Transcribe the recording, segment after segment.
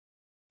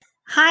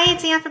Hi,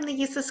 it's Anne from the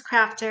Useless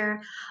Crafter.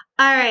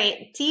 All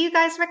right, do you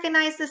guys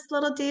recognize this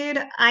little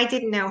dude? I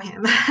didn't know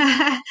him,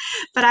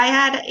 but I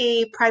had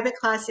a private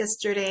class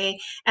yesterday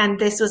and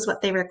this was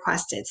what they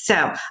requested.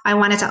 So I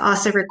wanted to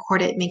also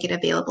record it, make it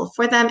available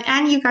for them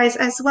and you guys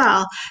as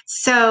well.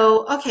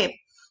 So, okay,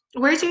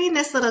 we're doing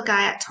this little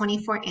guy at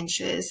 24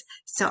 inches.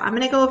 So I'm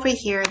going to go over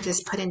here and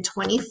just put in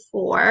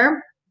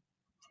 24.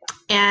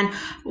 And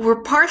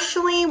we're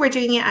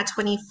doing it at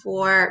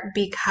 24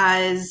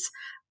 because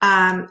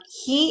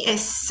he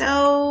is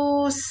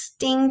so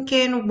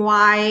stinking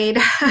wide.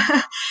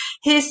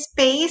 His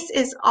face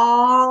is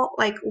all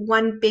like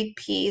one big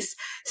piece.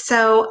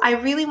 So I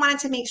really wanted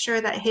to make sure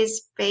that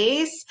his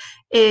face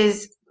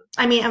is,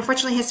 I mean,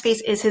 unfortunately, his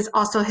face is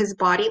also his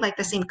body, like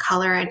the same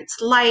color and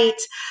it's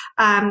light.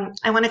 I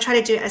want to try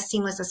to do it as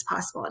seamless as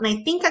possible. And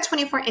I think at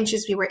 24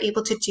 inches, we were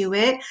able to do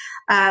it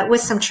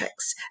with some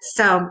tricks.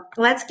 So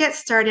let's get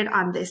started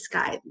on this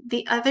guy.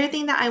 The other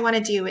thing that I want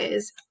to do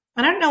is,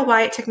 I don't know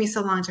why it took me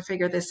so long to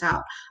figure this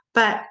out,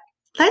 but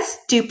let's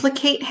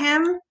duplicate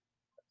him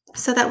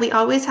so that we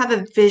always have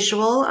a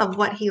visual of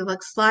what he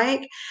looks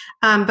like.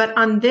 But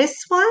on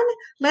this one,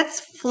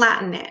 let's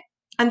flatten it.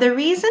 And the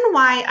reason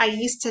why I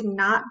used to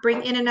not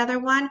bring in another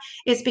one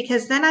is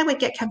because then I would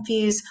get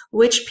confused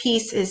which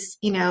piece is,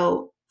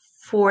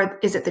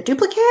 is it the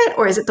duplicate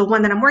or is it the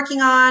one that I'm working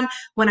on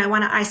when I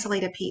want to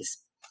isolate a piece?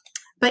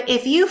 But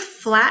if you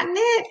flatten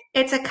it,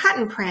 it's a cut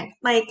and print.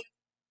 Like,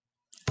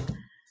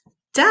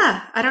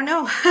 duh, I don't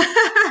know.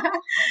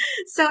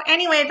 So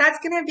anyway, that's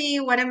going to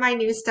be one of my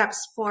new steps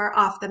for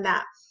off the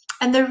mat.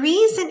 And the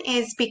reason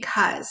is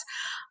because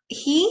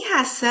he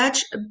has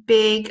such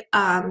big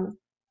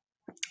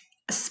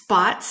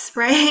spots,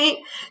 right?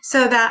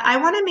 So that I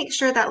want to make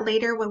sure that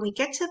later when we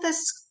get to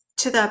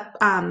the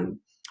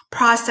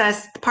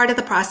part of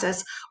the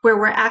process where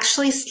we're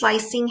actually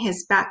slicing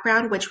his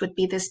background, which would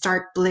be this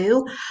dark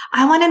blue,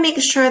 I want to make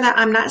sure that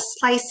I'm not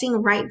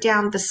slicing right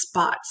down the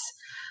spots.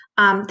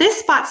 This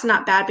spot's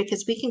not bad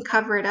because we can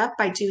cover it up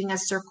by doing a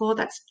circle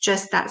that's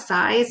just that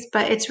size,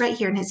 but it's right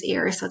here in his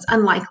ear, so it's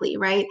unlikely,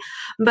 right?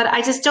 But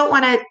I just don't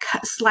want to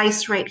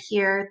slice right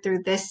here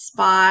through this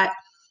spot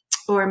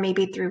or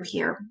maybe through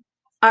here.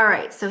 All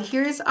right, so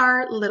here's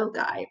our little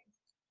guy.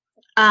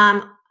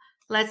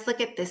 Let's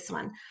look at this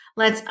one.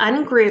 Let's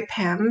ungroup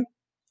him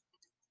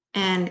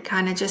and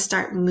kind of just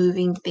start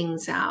moving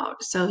things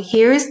out. So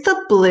here's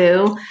the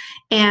blue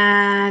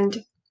and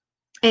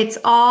it's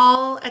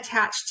all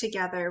attached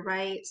together,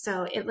 right?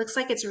 So it looks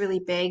like it's really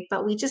big,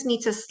 but we just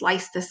need to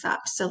slice this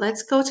up. So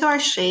let's go to our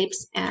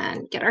shapes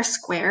and get our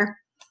square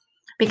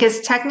because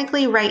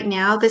technically right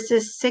now this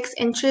is 6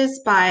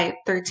 inches by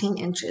 13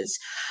 inches.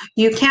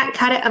 You can't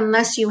cut it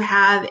unless you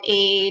have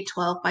a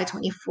 12 by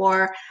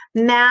 24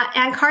 mat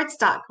and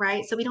cardstock,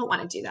 right? So we don't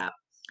want to do that.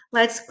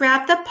 Let's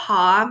grab the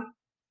paw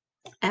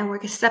and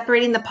we're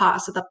separating the paw.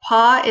 So the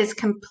paw is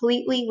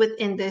completely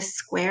within this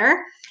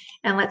square.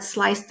 And let's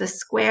slice the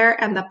square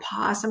and the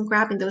paw. So I'm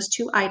grabbing those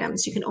two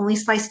items. You can only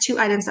slice two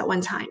items at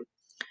one time.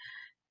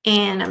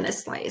 And I'm going to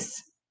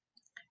slice.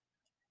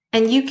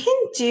 And you can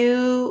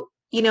do,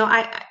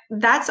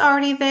 that's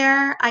already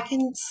there. I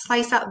can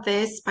slice out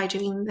this by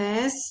doing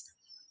this.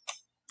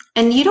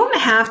 And you don't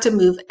have to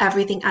move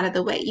everything out of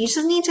the way. You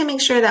just need to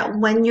make sure that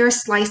when you're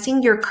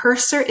slicing, your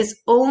cursor is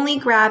only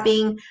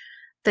grabbing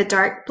the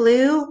dark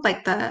blue,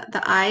 like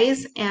the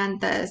eyes, and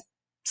the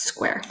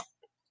square,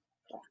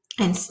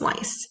 and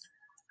slice.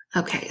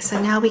 Okay, so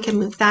now we can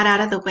move that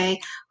out of the way.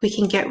 We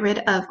can get rid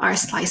of our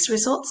slice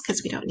results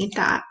because we don't need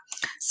that.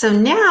 So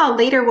now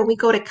later when we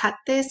go to cut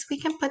this, we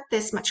can put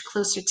this much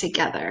closer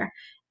together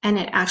and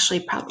it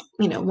actually probably,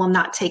 will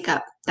not take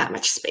up that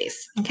much space.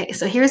 Okay,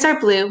 so here's our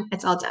blue.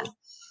 It's all done.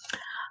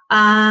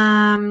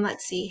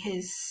 Let's see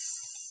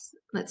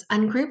let's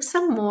ungroup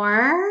some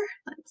more.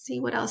 Let's see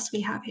what else we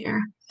have here.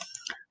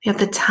 We have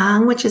the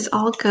tongue, which is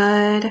all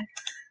good.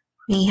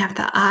 We have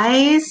the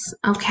eyes.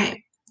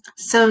 Okay.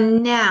 So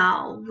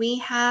now we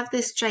have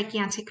this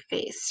gigantic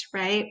face,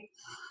 right?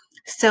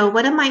 So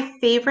one of my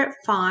favorite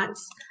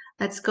fonts,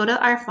 let's go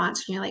to our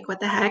fonts and you're like, what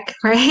the heck,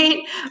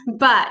 right?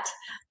 But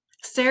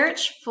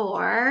search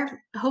for,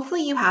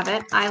 hopefully you have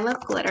it, I Love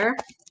Glitter.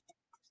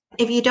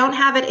 If you don't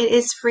have it, it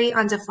is free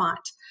on Dafont.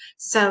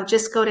 So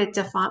just go to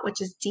Dafont,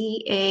 which is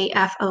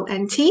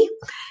D-A-F-O-N-T.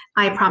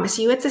 I promise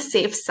you it's a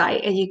safe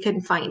site and you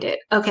can find it.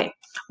 Okay,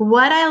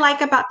 what I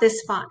like about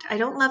this font, I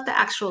don't love the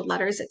actual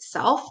letters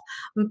itself,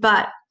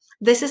 but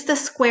this is the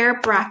square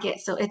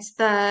bracket. So it's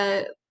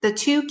the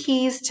two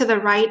keys to the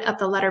right of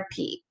the letter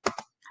P.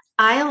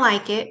 I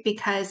like it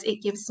because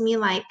it gives me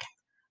like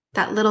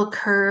that little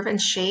curve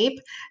and shape.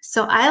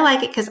 So I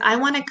like it because I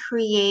want to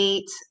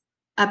create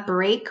a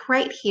break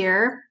right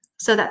here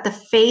so that the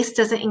face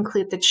doesn't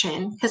include the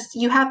chin because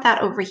you have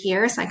that over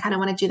here. So I kind of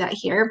want to do that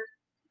here.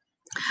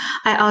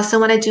 I also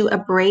want to do a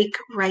break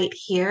right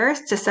here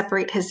to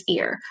separate his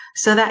ear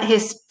so that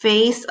his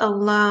face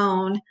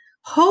alone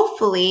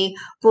hopefully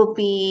will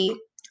be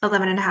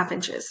 11.5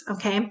 inches.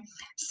 Okay,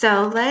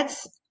 so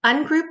let's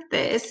ungroup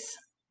this.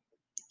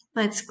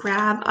 Let's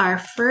grab our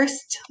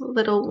first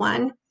little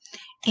one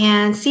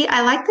And see,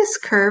 I like this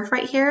curve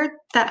right here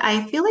that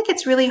I feel like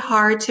it's really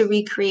hard to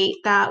recreate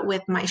that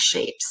with my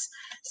shapes.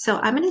 So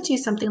I'm going to do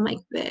something like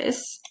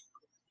this.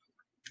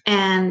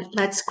 And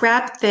let's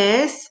grab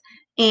this.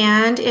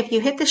 And if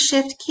you hit the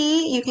shift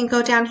key, you can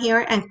go down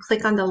here and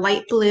click on the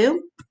light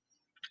blue.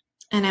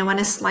 And I want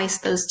to slice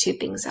those two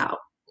things out.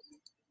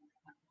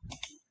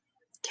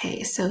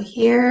 Okay, so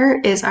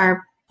here is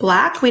our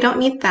black. We don't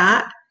need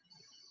that.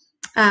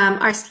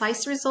 Our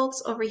slice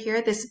results over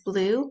here, this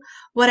blue.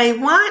 What I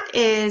want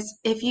is,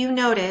 if you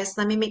notice,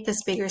 let me make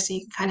this bigger so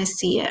you can kind of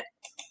see it.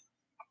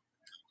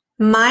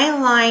 My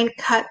line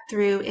cut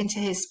through into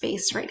his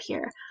face right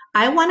here.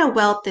 I want to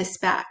weld this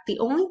back. The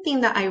only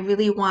thing that I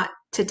really want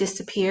to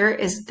disappear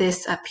is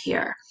this up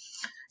here.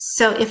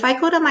 So if I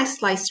go to my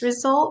slice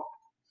result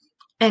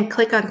and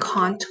click on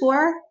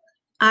contour,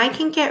 I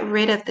can get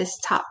rid of this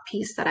top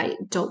piece that I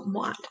don't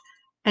want.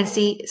 And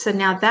see, so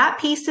now that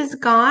piece is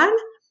gone,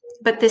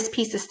 but this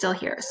piece is still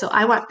here. So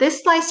I want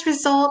this slice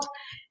result,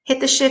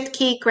 hit the shift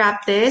key, grab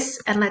this,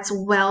 and let's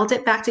weld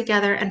it back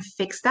together and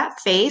fix that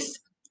face.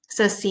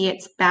 So see,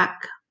 it's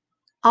back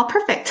all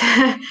perfect.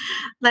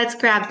 Let's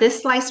grab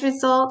this slice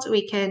result.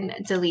 We can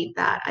delete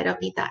that. I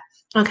don't need that.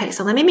 Okay,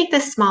 so let me make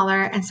this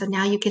smaller. And so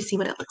now you can see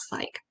what it looks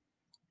like.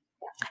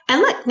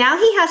 And look, now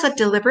he has a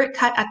deliberate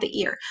cut at the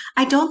ear.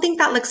 I don't think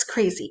that looks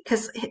crazy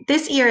because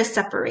this ear is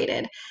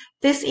separated.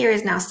 This ear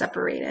is now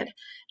separated.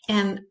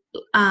 And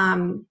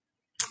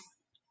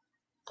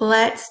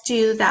let's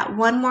do that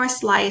one more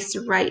slice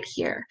right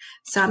here.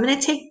 So I'm going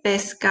to take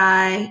this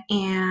guy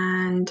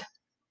and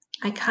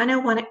I kind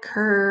of want it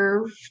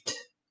curved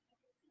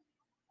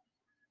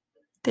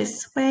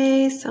this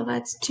way. So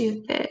let's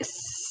do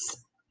this.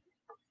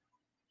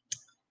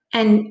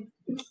 And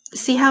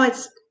see how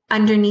it's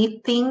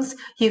underneath things?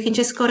 You can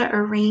just go to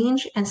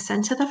arrange and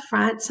send to the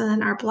front. So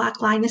then our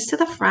black line is to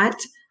the front.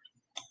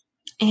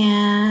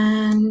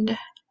 And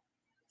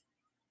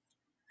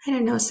I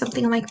don't know,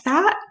 something like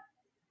that.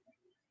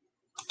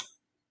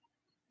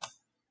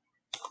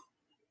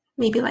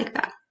 Maybe like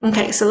that.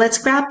 Okay, so let's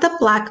grab the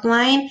black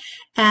line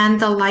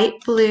and the light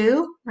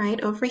blue right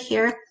over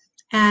here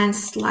and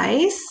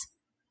slice.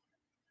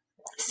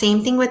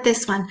 Same thing with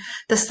this one.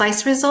 The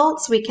slice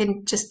results, we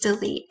can just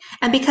delete.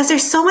 And because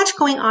there's so much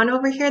going on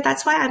over here,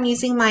 that's why I'm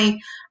using my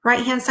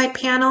right-hand side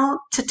panel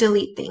to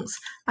delete things.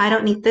 I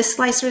don't need this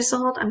slice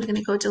result. I'm going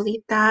to go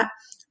delete that.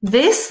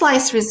 This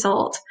slice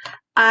result,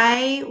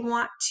 I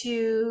want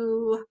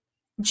to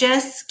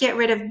just get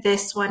rid of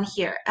this one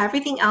here.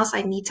 Everything else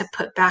I need to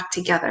put back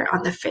together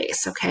on the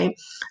face, okay?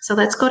 So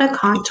let's go to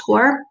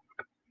contour.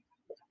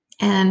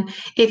 And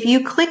if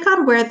you click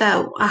on where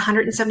the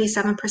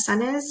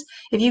 177% is,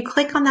 if you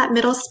click on that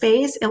middle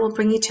space, it will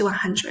bring you to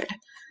 100,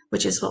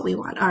 which is what we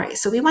want. All right,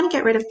 so we want to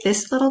get rid of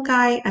this little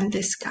guy and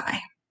this guy,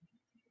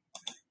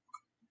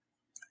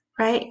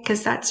 right?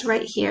 Because that's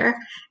right here.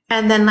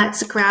 And then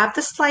let's grab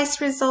the slice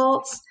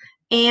results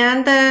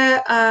and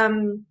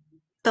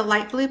the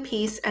light blue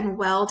piece and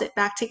weld it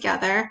back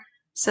together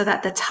so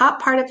that the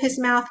top part of his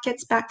mouth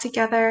gets back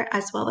together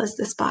as well as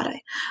this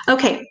body.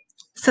 Okay.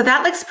 So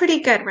that looks pretty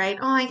good, right?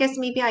 Oh, I guess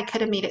maybe I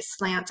could have made it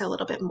slant a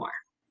little bit more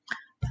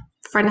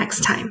for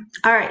next time.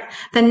 All right,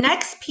 the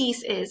next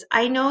piece is,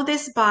 I know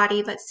this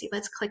body, let's see,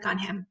 let's click on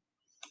him.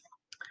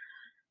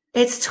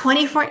 It's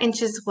 24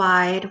 inches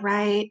wide,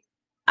 right?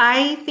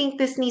 I think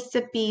this needs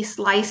to be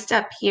sliced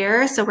up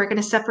here. So we're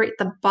gonna separate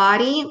the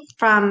body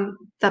from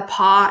the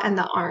paw and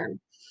the arm.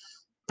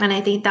 And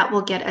I think that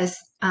will get us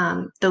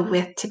the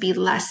width to be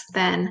less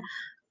than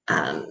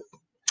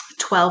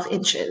 12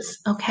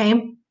 inches,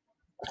 okay?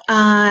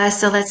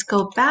 So let's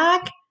go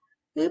back,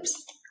 oops,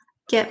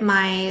 get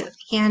my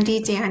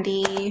handy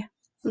dandy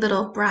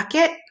little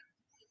bracket,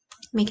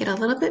 make it a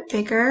little bit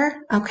bigger,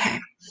 okay,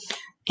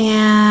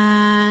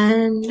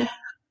 and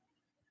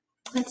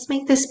let's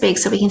make this big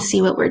so we can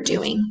see what we're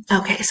doing.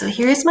 Okay, so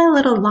here's my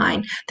little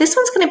line. This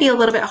one's going to be a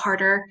little bit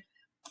harder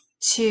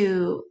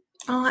to,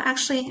 oh,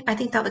 actually, I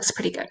think that looks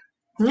pretty good.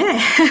 Yeah.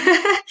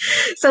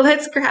 So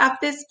let's grab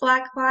this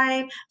black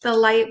line, the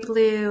light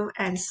blue,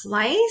 and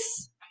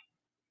slice.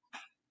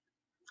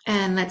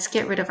 And let's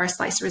get rid of our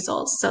slice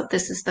results. So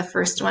this is the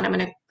first one. I'm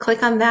going to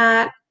click on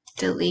that,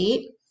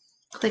 delete,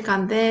 click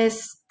on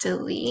this,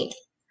 delete.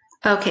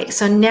 Okay,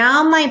 so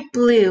now my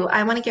blue,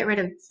 I want to get rid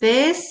of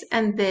this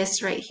and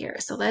this right here.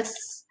 So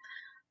let's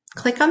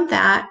click on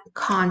that,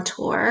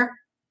 contour,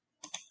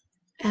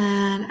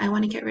 and I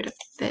want to get rid of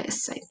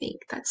this. I think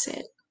that's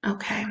it.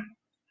 Okay.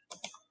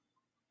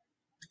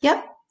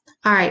 Yep.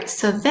 All right,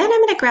 so then I'm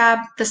going to grab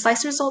the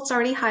slice results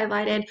already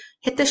highlighted,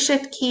 hit the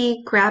shift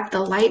key, grab the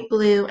light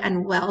blue,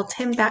 and weld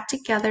him back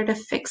together to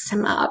fix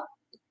him up.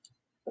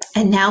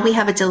 And now we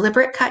have a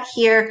deliberate cut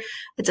here,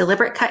 a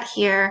deliberate cut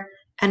here,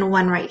 and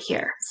one right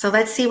here. So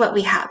let's see what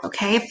we have,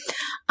 okay?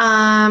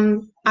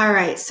 All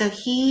right, so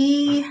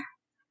he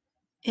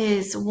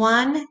is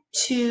 1,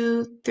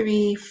 2,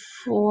 3,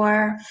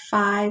 4,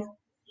 5,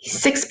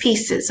 6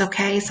 pieces,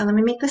 okay? So let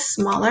me make this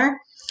smaller.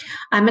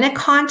 I'm going to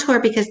contour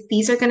because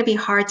these are going to be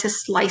hard to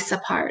slice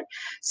apart.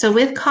 So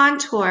with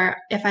contour,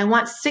 if I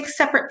want 6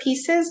 separate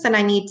pieces, then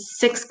I need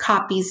 6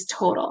 copies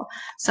total.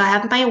 So I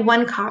have my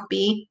 1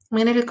 copy. I'm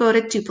going to go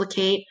to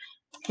duplicate.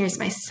 Here's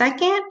my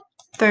 2nd,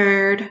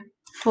 3rd,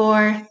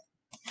 4th,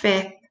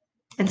 5th,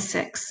 and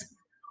 6th.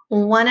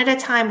 One at a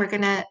time, we're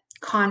going to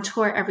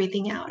contour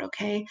everything out,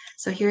 okay?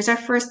 So here's our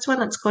first one.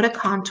 Let's go to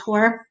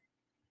contour.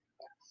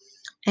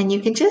 And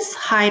you can just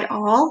hide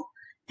all,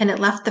 and it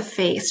left the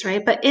face,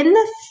 right? But in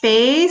the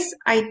face,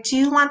 I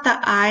do want the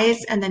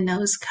eyes and the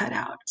nose cut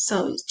out.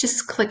 So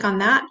just click on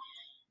that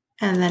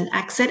and then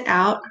exit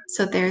out.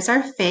 So there's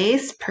our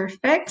face,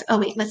 perfect. Oh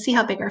wait, let's see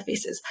how big our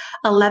face is.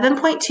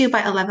 11.2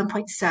 by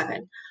 11.7.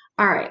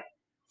 All right,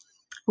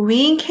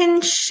 we can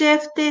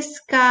shift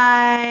this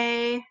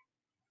guy.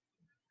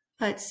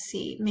 Let's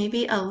see,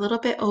 maybe a little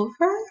bit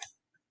over.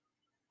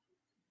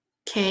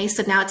 Okay,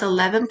 so now it's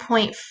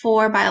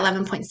 11.4 by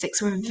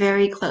 11.6. We're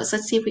very close.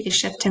 Let's see if we can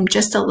shift him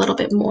just a little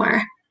bit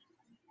more.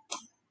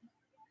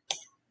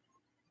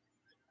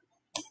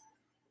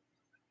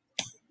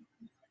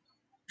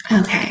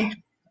 Okay.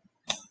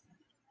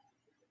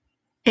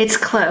 It's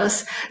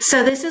close.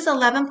 So this is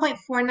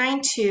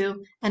 11.492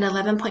 and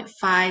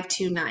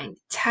 11.529.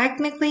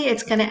 Technically,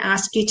 it's going to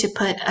ask you to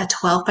put a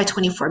 12 by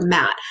 24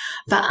 mat.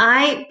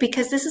 But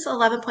because this is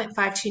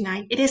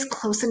 11.529, it is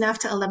close enough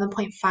to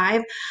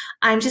 11.5.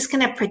 I'm just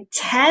going to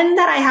pretend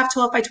that I have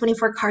 12 by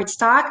 24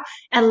 cardstock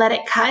and let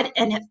it cut,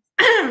 and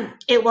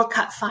it will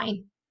cut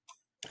fine.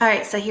 All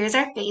right, so here's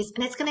our face,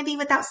 and it's going to be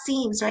without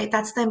seams, right?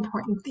 That's the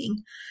important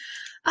thing.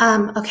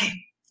 Okay.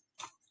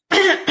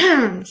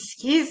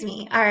 Excuse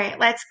me. All right,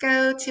 let's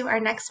go to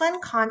our next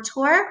one,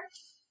 contour,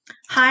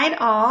 hide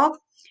all,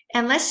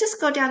 and let's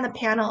just go down the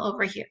panel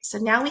over here. So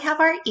now we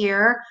have our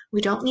ear. We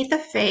don't need the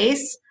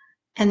face,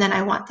 and then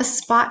I want the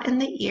spot in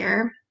the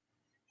ear.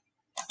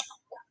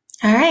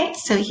 All right,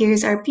 so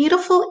here's our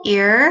beautiful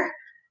ear.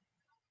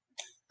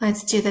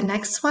 Let's do the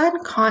next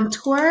one,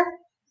 contour,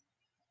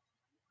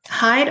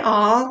 hide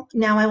all.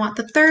 Now I want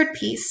the 3rd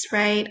piece,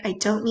 right? I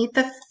don't need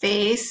the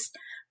face.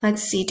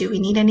 Let's see, do we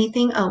need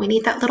anything? Oh, we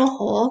need that little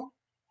hole.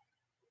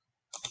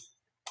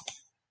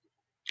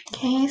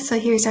 Okay, so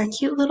here's our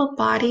cute little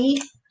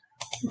body.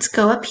 Let's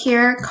go up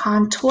here,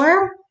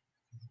 contour,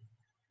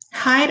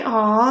 hide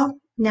all.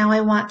 Now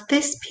I want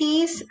this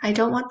piece. I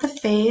don't want the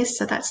face,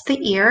 so that's the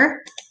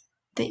ear.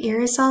 The ear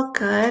is all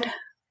good.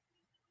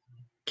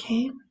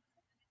 Okay,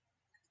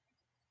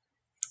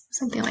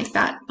 something like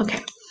that. Okay,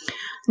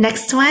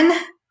 next one.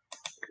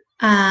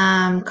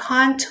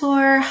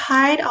 Contour,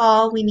 hide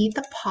all. We need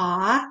the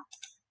paw.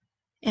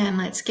 And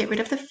let's get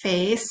rid of the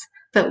face.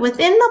 But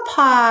within the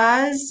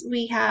paws,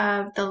 we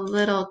have the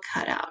little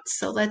cutouts.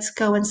 So let's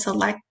go and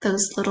select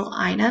those little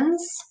items.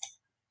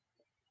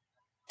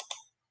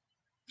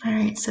 All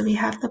right, so we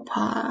have the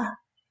paw.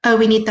 Oh,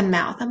 we need the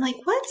mouth. I'm like,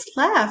 what's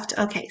left?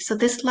 Okay, so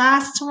this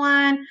last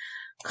one,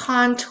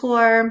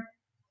 contour,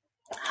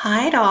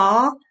 hide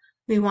all.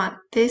 We want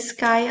this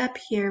guy up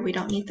here. We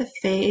don't need the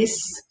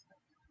face.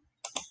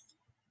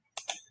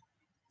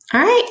 All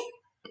right,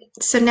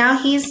 so now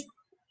he's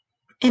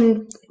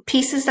in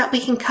pieces that we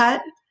can cut.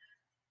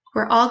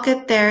 We're all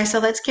good there. So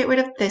let's get rid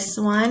of this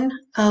one.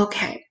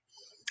 Okay,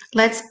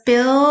 let's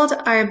build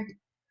our,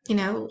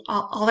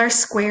 all our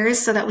squares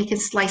so that we can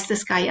slice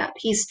this guy up.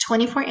 He's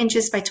 24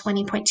 inches by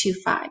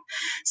 20.25.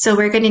 So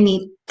we're going to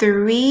need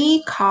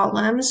 3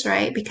 columns,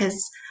 right? Because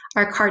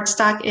our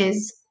cardstock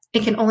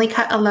it can only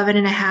cut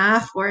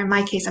 11.5, or in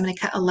my case, I'm going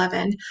to cut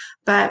 11.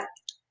 But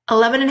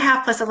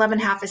 11.5 plus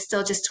 11.5 is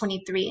still just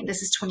 23, and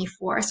this is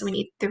 24. So we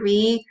need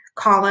 3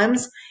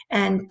 columns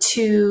and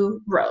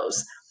 2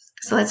 rows.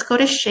 So let's go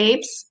to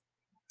shapes,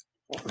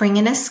 bring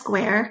in a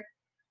square.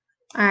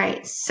 All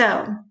right,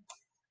 so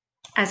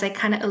as I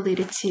kind of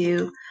alluded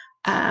to,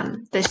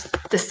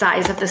 the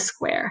size of the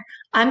square,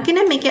 I'm going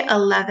to make it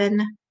 11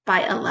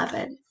 by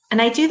 11.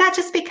 And I do that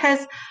just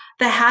because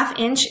the 1/2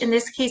 inch in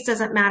this case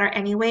doesn't matter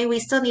anyway. We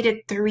still needed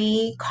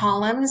 3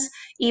 columns,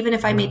 even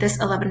if I made this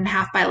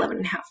 11.5 by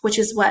 11.5, which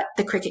is what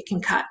the Cricut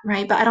can cut,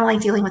 right? But I don't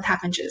like dealing with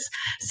 1/2 inches.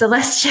 So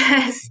let's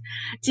just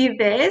do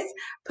this,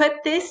 put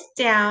this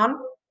down.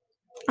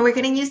 We're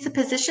going to use the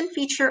position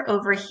feature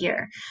over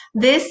here.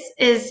 This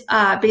is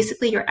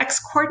basically your X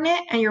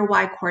coordinate and your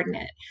Y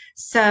coordinate.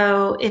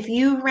 So if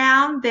you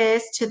round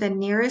this to the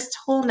nearest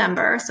whole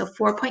number, so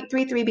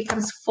 4.33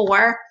 becomes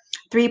 4,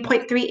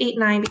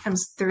 3.389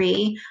 becomes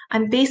 3.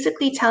 I'm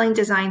basically telling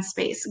Design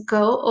Space,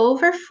 go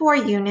over 4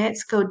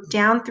 units, go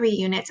down 3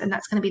 units, and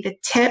that's going to be the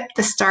tip,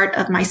 the start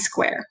of my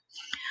square.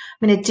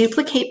 I'm going to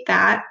duplicate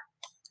that.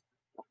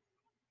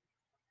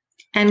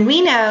 And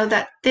we know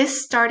that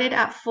this started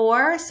at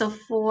 4, so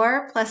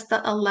 4 plus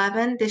the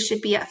 11, this should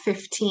be at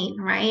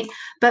 15, right?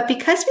 But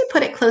because we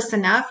put it close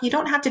enough, you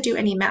don't have to do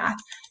any math.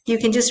 You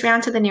can just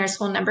round to the nearest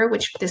whole number,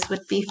 which this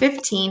would be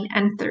 15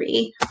 and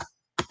 3.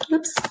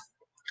 Oops.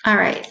 All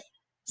right,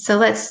 so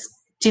let's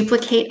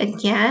duplicate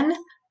again,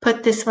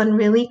 put this one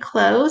really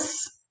close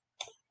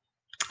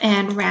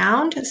and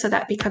round. So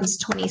that becomes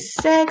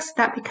 26,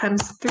 that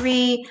becomes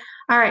 3.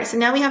 All right, so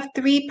now we have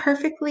 3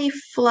 perfectly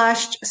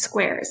flushed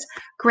squares.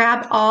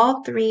 Grab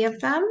all 3 of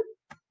them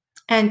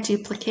and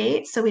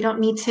duplicate. So we don't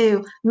need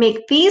to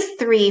make these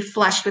 3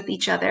 flush with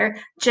each other,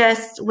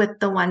 just with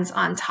the ones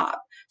on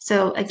top.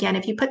 So again,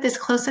 if you put this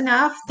close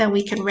enough, then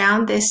we can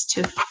round this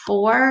to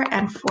 4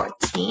 and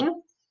 14.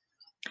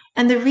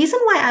 And the reason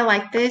why I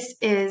like this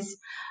is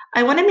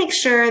I want to make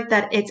sure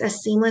that it's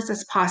as seamless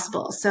as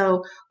possible.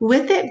 So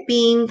with it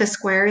being the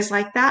squares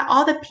like that,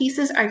 all the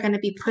pieces are going to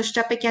be pushed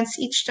up against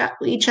each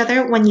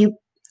other when you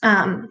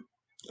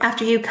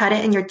after you cut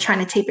it and you're trying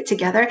to tape it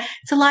together.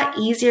 It's a lot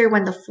easier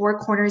when the 4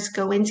 corners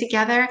go in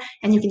together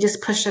and you can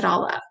just push it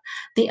all up.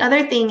 The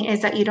other thing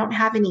is that you don't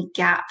have any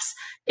gaps.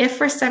 If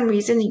for some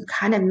reason you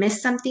kind of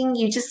miss something,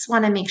 you just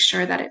want to make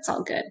sure that it's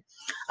all good.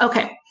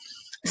 Okay,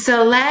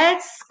 so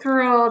let's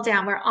scroll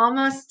down. We're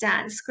almost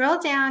done. Scroll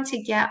down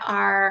to get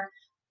our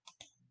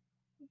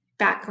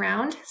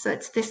background. So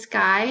it's this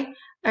guy.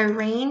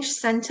 Arrange,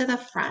 send to the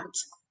front.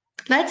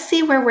 Let's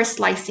see where we're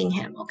slicing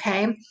him,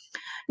 okay?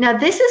 Now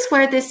this is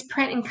where this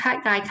print and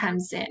cut guy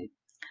comes in.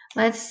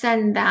 Let's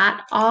send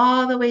that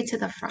all the way to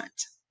the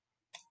front.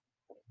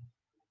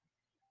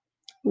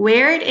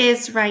 Where it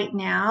is right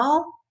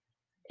now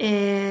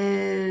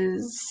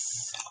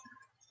is,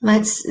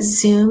 let's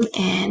zoom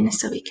in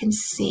so we can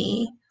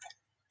see.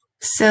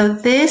 So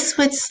this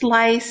would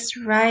slice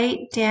right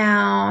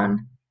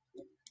down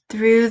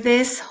through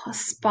this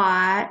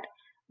spot.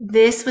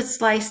 This would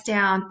slice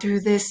down through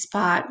this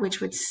spot,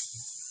 which would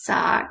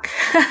suck.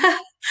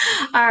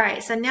 All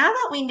right, so now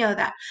that we know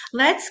that,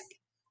 let's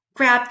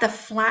grab the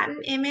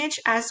flattened image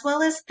as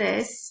well as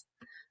this,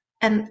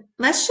 and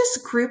let's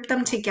just group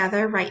them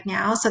together right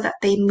now so that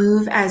they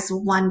move as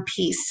one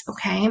piece,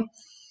 okay?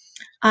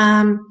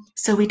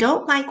 So we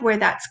don't like where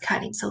that's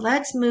cutting, so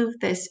let's move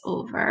this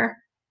over.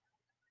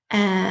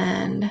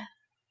 And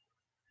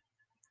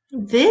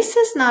this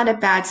is not a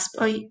bad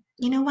spot. Oh,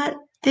 you know what?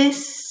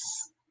 This,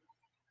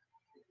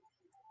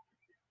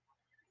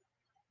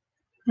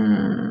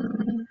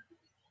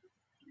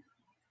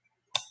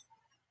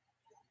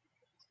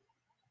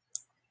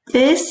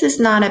 this is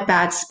not a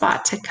bad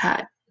spot to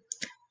cut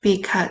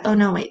because, oh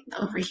no, wait,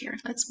 over here.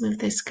 Let's move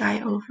this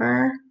guy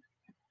over.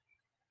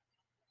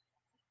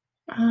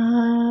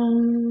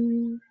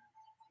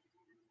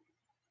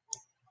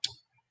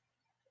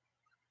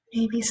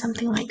 Maybe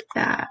something like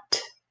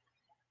that.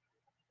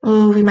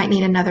 Oh, we might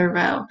need another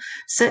row.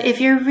 So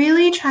if you're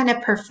really trying to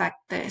perfect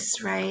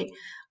this, right?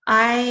 Oh,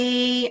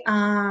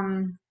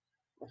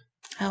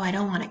 I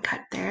don't want to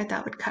cut there.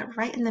 That would cut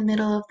right in the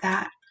middle of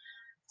that.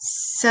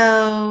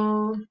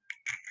 So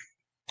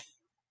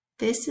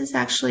this is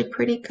actually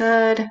pretty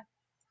good.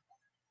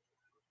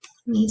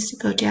 Needs to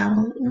go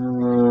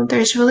down.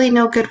 There's really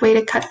no good way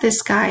to cut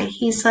this guy.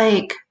 He's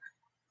like,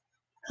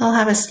 he'll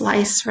have a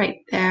slice right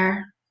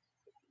there.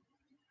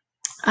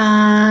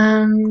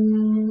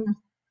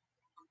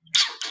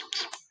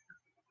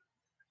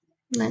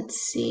 Let's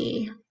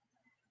see.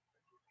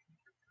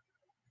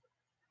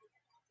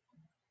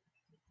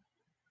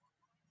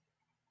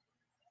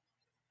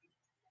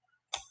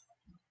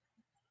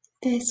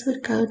 This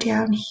would go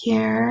down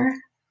here.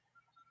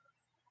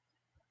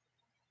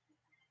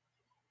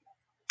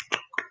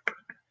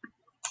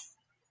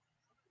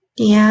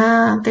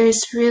 Yeah,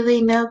 there's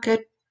really no good.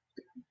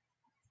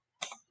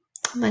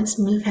 Let's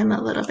move him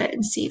a little bit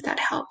and see if that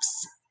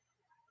helps.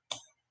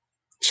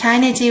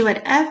 Trying to do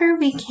whatever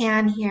we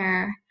can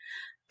here.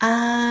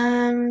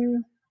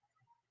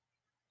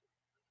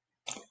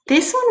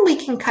 This one we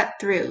can cut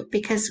through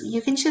because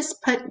you can just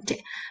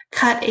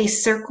cut a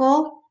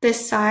circle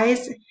this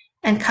size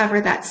and cover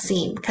that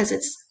seam because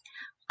it's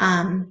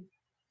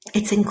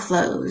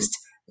enclosed.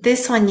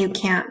 This one you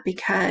can't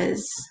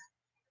because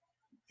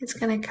it's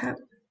gonna cut.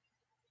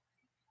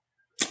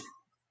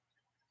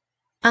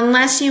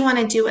 Unless you want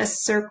to do a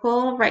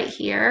circle right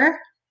here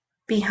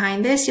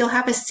behind this, you'll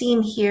have a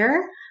seam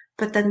here,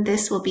 but then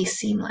this will be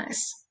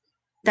seamless.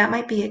 That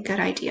might be a good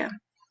idea.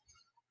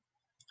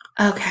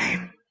 Okay,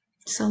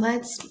 so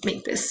let's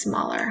make this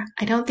smaller.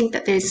 I don't think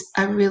that there's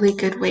a really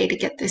good way to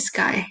get this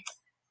guy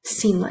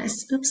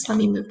seamless. Oops, let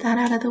me move that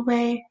out of the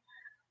way.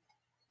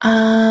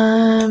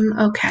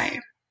 Okay.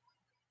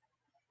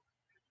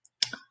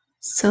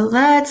 So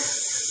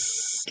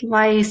let's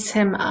slice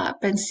him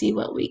up and see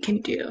what we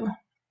can do.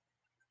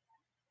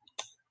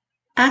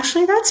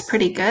 Actually, that's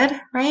pretty good,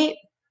 right?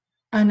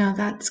 Oh no,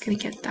 that's gonna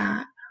get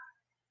that.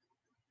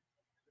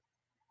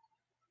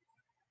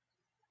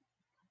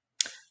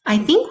 I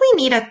think we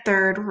need a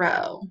third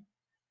row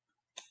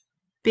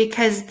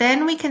because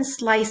then we can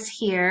slice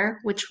here,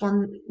 which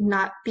will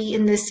not be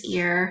in this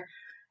ear.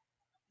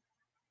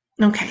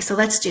 Okay, so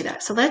let's do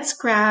that. So let's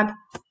grab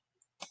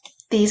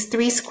these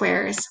 3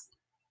 squares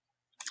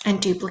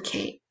and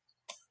duplicate.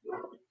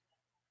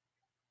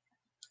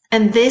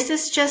 And this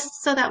is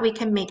just so that we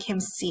can make him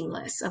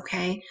seamless,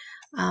 okay?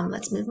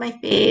 Let's move my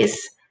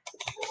face,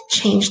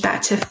 change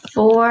that to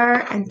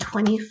 4 and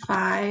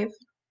 25.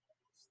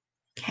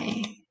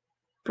 Okay,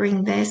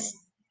 bring this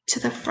to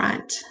the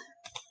front.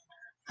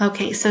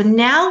 Okay, so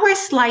now we're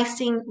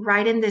slicing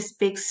right in this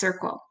big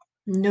circle,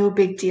 No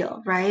big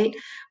deal, right?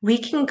 We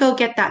can go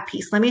get that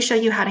piece. Let me show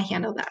you how to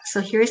handle that. So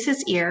here's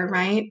his ear,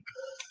 right?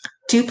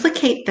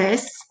 Duplicate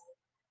this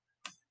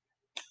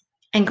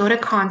and go to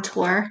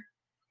contour.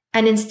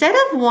 And instead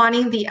of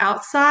wanting the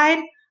outside,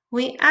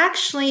 we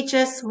actually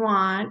just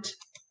want,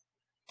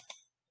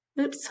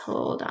 oops,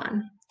 hold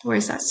on.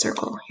 Where's that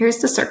circle? Here's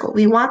the circle.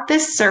 We want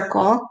this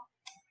circle.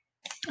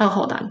 Oh,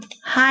 hold on.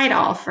 Hide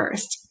all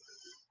first.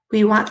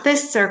 We want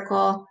this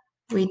circle.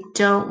 We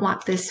don't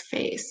want this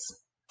face.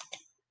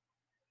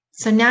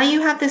 So now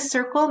you have this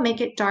circle,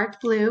 make it dark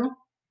blue.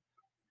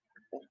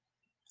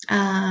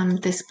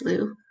 This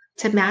blue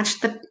to match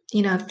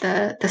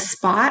the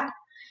spot.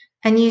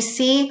 And you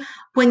see,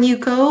 when you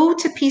go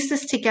to piece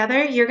this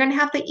together, you're going to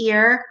have the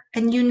ear,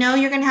 and you know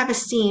you're going to have a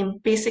seam,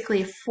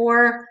 basically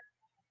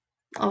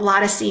a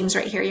lot of seams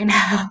right here. You're going to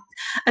have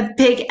a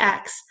big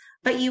X,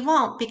 but you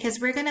won't, because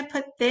we're going to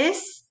put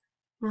this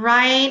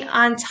right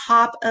on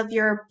top of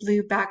your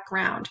blue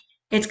background.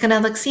 It's going to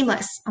look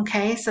seamless.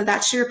 Okay, so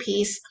that's your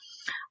piece.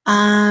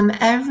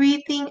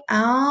 Everything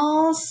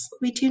else,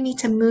 we do need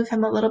to move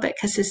him a little bit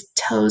because his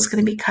toe is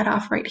going to be cut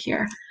off right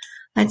here.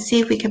 Let's see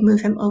if we can move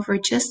him over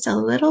just a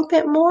little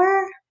bit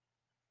more.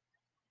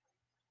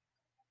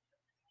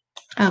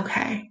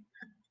 Okay.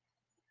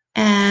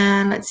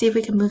 And let's see if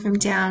we can move him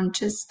down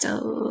just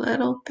a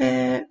little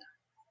bit.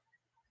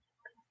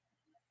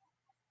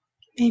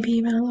 Maybe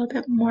even a little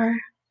bit more.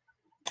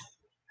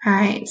 All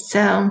right,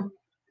 so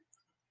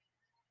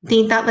I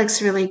think that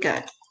looks really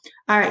good.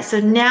 All right,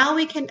 so now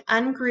we can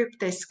ungroup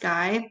this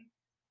guy,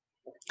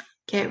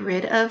 get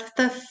rid of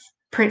the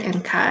print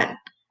and cut,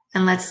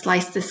 and let's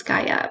slice this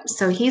guy up.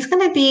 So he's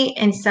going to be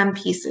in some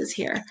pieces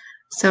here.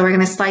 So we're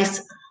going to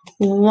slice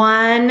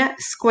one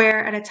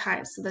square at a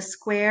time. So the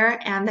square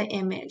and the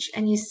image.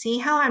 And you see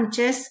how I'm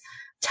just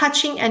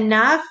touching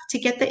enough to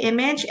get the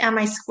image and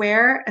my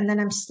square, and then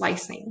I'm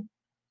slicing.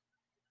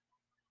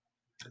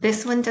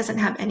 This one doesn't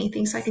have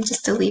anything, so I can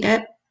just delete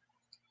it.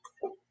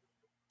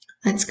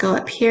 Let's go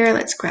up here.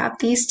 Let's grab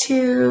these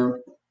two.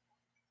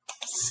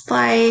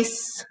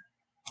 Slice.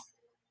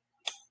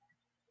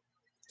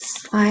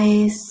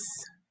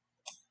 Slice.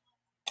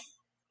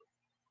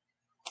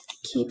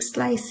 Keep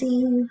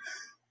slicing.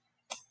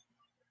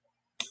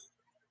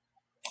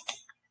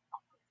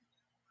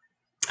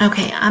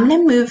 Okay, I'm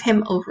going to move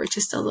him over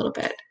just a little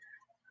bit.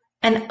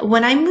 And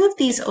when I move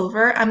these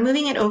over, I'm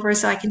moving it over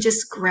so I can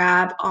just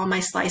grab all my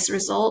slice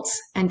results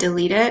and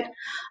delete it.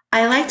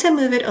 I like to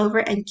move it over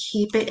and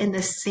keep it in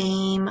the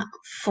same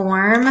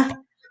form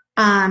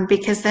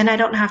because then I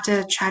don't have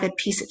to try to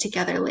piece it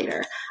together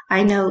later.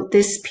 I know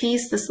this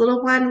piece, this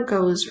little one,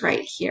 goes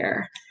right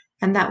here.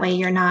 And that way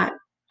you're not,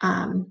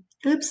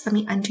 oops, let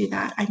me undo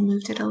that. I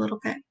moved it a little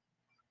bit.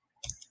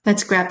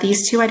 Let's grab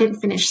these two. I didn't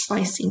finish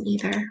slicing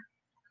either.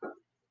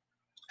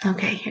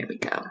 Okay, here we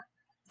go.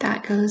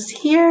 That goes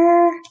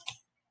here.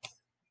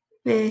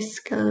 This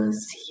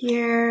goes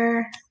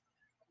here.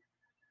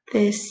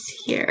 This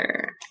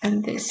here,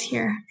 and this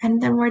here, and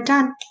then we're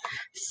done.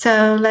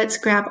 So let's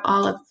grab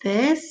all of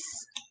this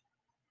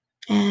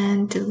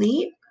and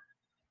delete.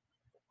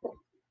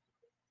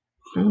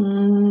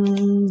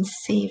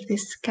 Save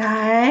this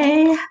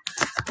guy.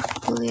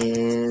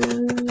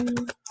 Blue.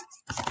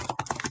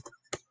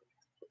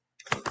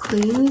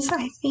 Clues,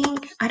 I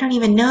think. I don't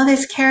even know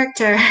this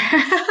character.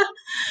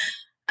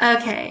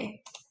 Okay.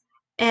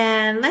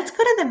 And let's go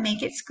to the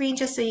make it screen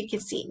just so you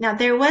can see. Now,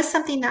 there was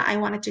something that I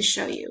wanted to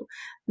show you.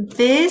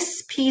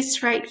 This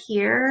piece right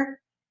here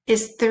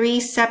is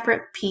 3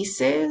 separate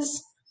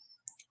pieces.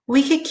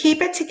 We could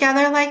keep it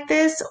together like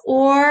this,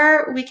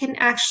 or we can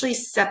actually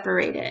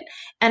separate it.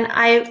 And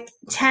I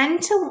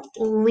tend to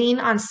lean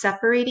on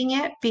separating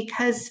it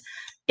because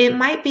it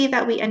might be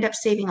that we end up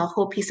saving a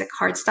whole piece of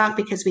cardstock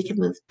because we can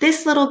move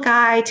this little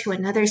guy to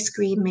another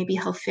screen. Maybe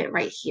he'll fit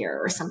right here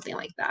or something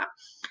like that.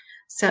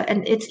 So,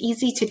 and it's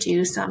easy to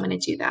do, so I'm going to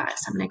do that.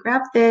 So I'm going to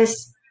grab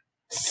this,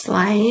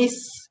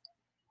 slice,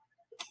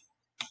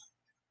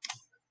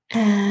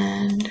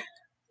 and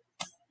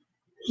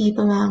he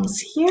belongs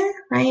here,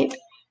 right?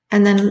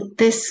 And then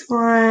this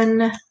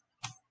one,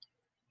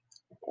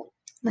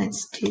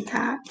 let's do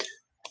that.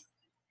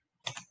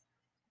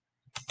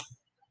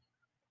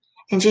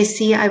 And you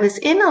see, I was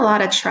in a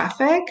lot of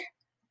traffic,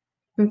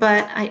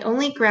 but I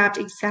only grabbed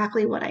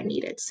exactly what I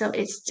needed. So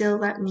it still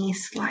let me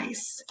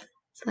slice.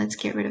 So let's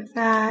get rid of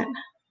that.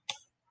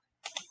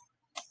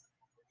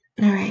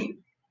 All right.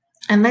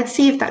 And let's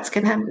see if that's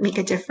going to make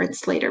a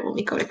difference later when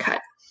we go to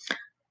cut.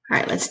 All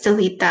right, let's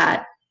delete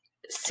that.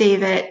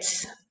 Save it.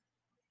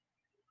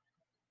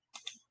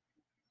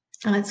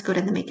 And let's go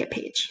to the make it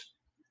page.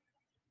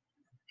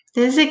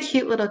 This is a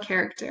cute little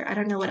character. I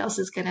don't know what else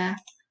is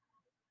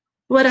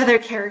what other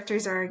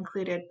characters are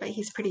included, but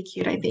he's pretty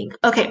cute, I think.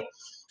 Okay,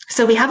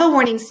 so we have a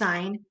warning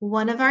sign.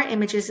 One of our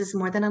images is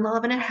more than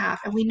 11.5,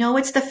 and we know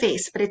it's the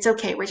face, but it's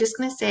okay. We're just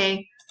gonna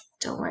say,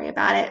 don't worry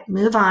about it,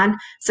 move on.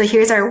 So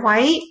here's our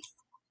white,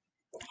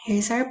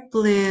 here's our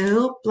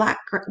blue, black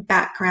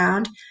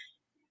background.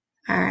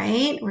 All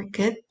right, we're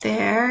good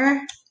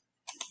there.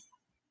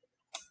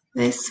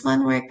 This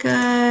one we're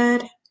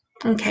good.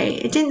 Okay,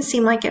 it didn't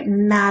seem like it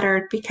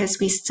mattered because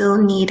we still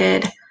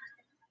needed,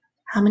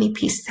 how many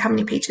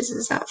pages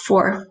is that?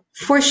 Four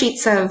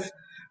sheets of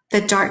the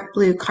dark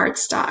blue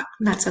cardstock.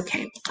 That's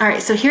okay. All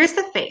right, so here's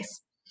the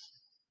face.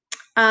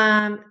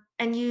 And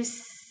you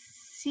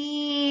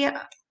see,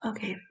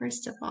 okay,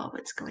 first of all,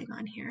 what's going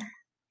on here?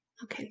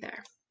 Okay,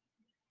 there.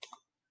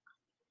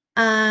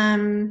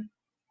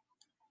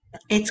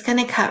 It's going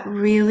to cut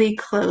really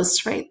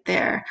close right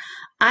there.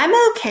 I'm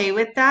okay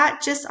with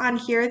that. Just on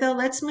here though,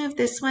 let's move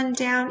this one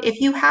down. If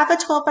you have a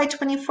 12 by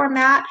 24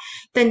 mat,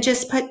 then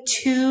just put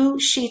 2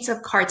 sheets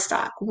of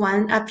cardstock,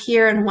 one up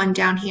here and one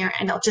down here,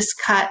 and it'll just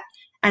cut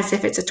as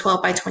if it's a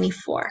 12 by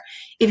 24.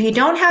 If you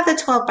don't have the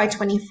 12 by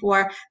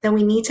 24, then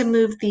we need to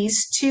move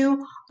these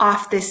 2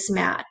 off this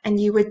mat. And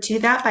you would do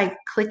that by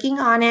clicking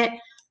on it,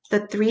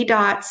 the 3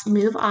 dots,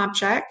 move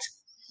object.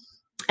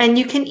 And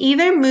you can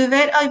either move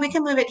it, oh, we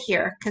can move it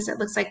here because it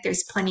looks like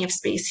there's plenty of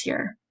space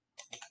here.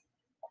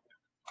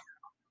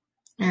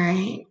 All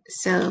right,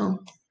 so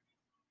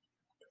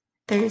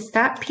there's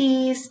that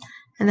piece.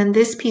 And then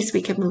this piece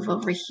we can move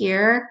over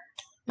here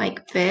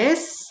like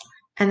this.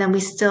 And then we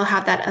still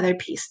have that other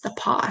piece, the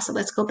paw. So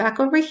let's go back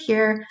over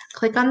here,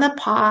 click on the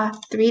paw,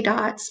 3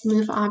 dots,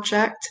 move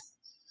object.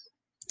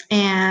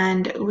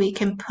 And we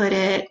can put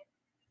it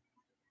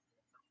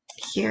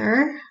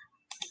here.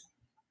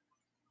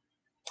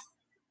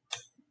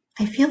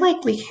 I feel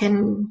like we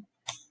can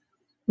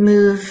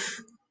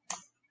move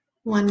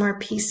one more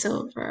piece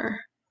over.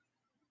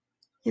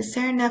 Is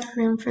there enough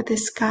room for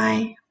this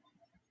guy?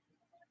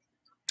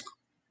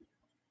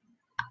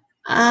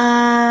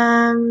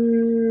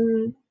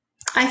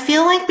 I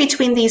feel like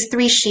between these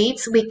 3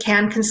 sheets, we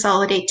can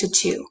consolidate to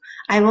 2.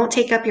 I won't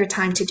take up your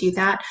time to do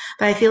that,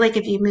 but I feel like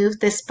if you move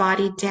this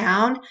body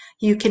down,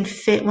 you can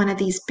fit one of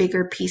these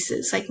bigger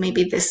pieces, like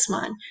maybe this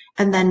one.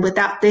 And then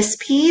without this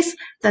piece,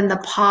 then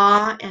the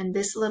paw and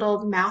this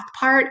little mouth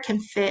part can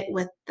fit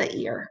with the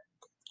ear.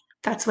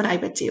 That's what I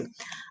would do.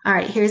 All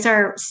right, here's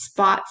our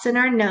spots in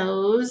our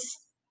nose.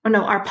 Oh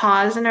no, our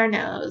paws and our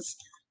nose,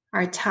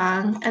 our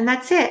tongue, and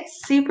that's it.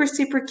 Super,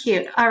 super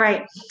cute. All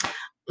right.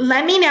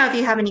 Let me know if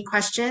you have any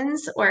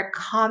questions or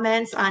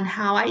comments on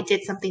how I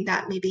did something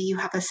that maybe you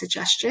have a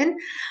suggestion.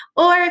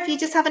 Or if you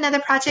just have another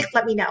project,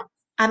 let me know.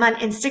 I'm on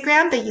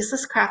Instagram, The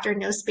Useless Crafter,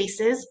 no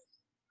spaces.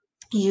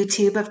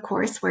 YouTube, of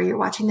course, where you're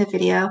watching the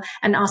video,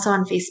 and also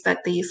on Facebook,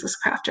 The Useless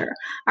Crafter.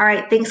 All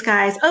right, thanks,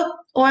 guys. Oh,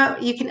 or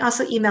you can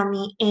also email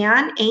me,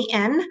 Ann,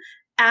 A-N,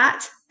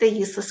 at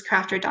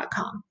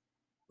theuselesscrafter.com.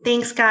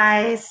 Thanks,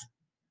 guys.